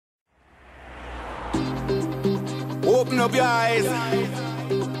Open up your eyes and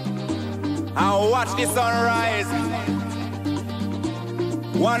watch the sunrise.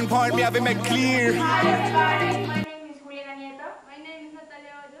 One point me have to make clear. Hi everybody, my name is Juliana Nieto. My name is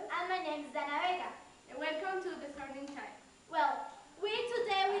Natalia Hoyos. And my name is Dana Vega. And welcome to the starting time. Well,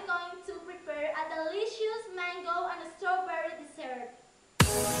 today we're going to prepare a delicious mango and strawberry dessert.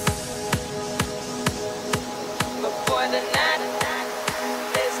 Before the night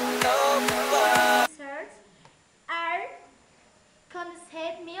is over. Desserts are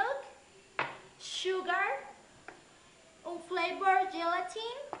condensed milk, sugar, unflavored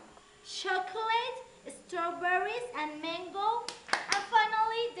gelatin, chocolate, strawberries and mango, and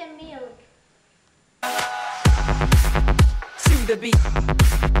finally the milk. To the beat.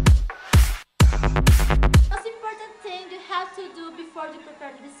 Most important thing you have to do before you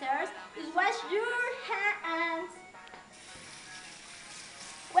prepare the desserts is wash your hands.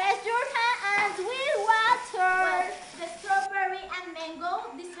 Wash your hands with water. Well, the strawberry and mango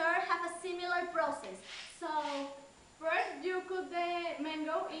dessert have a similar process. So, First, you cut the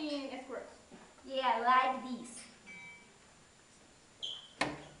mango in squares. yeah, like this.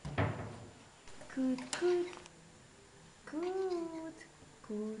 Good.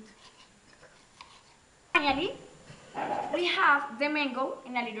 Finally, we have the mango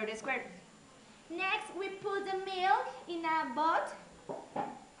in a little square. Next, we put the milk in a pot.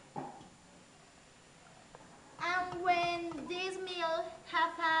 And when this milk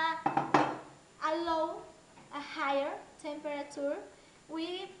have a higher temperature,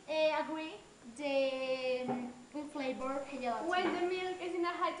 we agree the flavored gelatin. When the milk is in a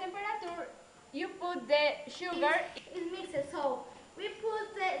high temperature, you put the sugar. It mixes. So we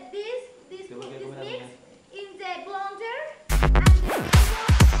put this mix in the blender and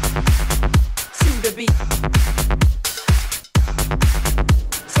the To the beat.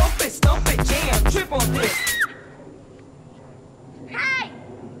 Stomp it, jam, trip on this. Hi!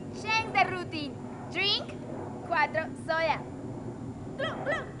 Change the routine. Drink 4 soda.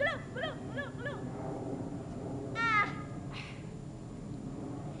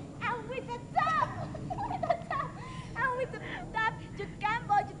 And with the top, you can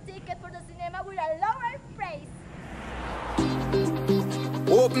buy your ticket for the cinema with a lower price.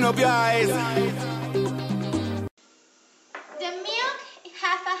 Open up your eyes. The milk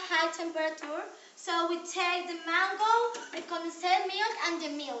has a high temperature, so we take the mango, the condensed milk, and the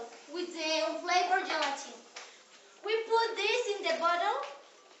milk with the unflavored gelatin. We put this in the bottle,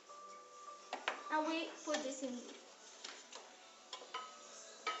 and we put this in.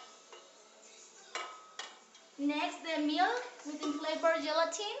 Next, the milk with unflavored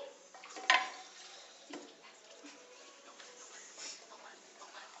gelatin.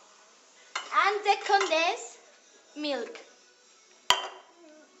 And the condensed milk.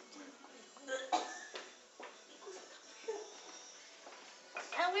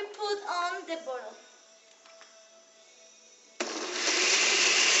 And we put on the bottle.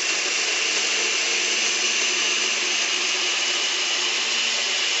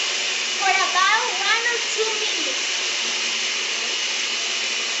 For about 1 or 2 minutes.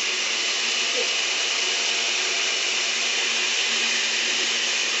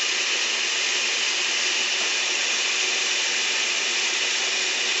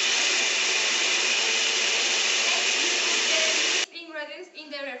 Ingredients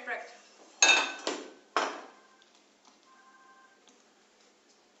in the refrigerator.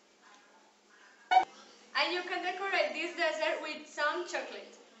 And you can decorate this dessert with some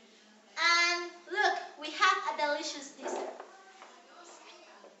chocolate. And look, we have a delicious dessert.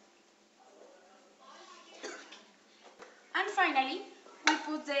 And finally, we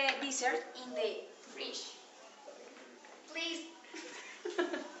put the dessert in the fridge. Please.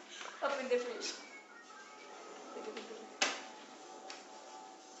 Open the fridge.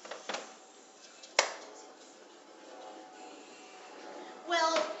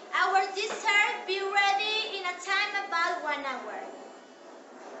 Well, our dessert be ready in a time about 1 hour.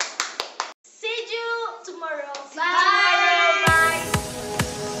 See you tomorrow. Bye!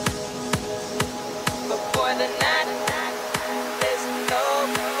 Before the night is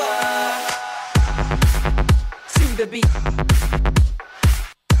over. To the beat.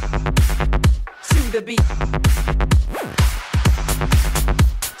 To the beat.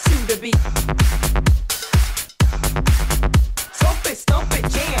 To the beat. Stomp it,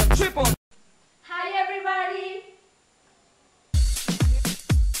 jam, trip on. Hi everybody!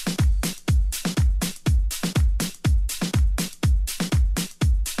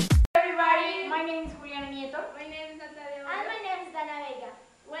 Everybody, my name is Juliana Nieto. My name is Natalia And Hoyos. my name is Dana Vega.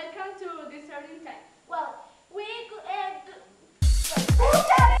 Welcome to the starting time. Well, we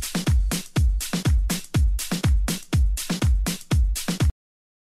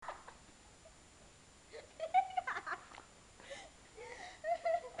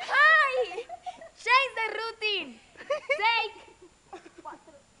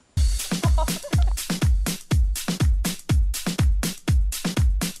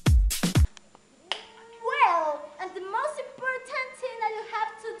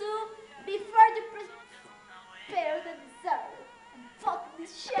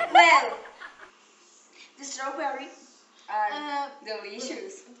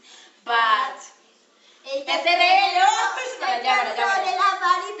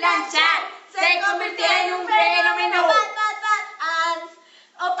planchar se convirtió en un fenómeno.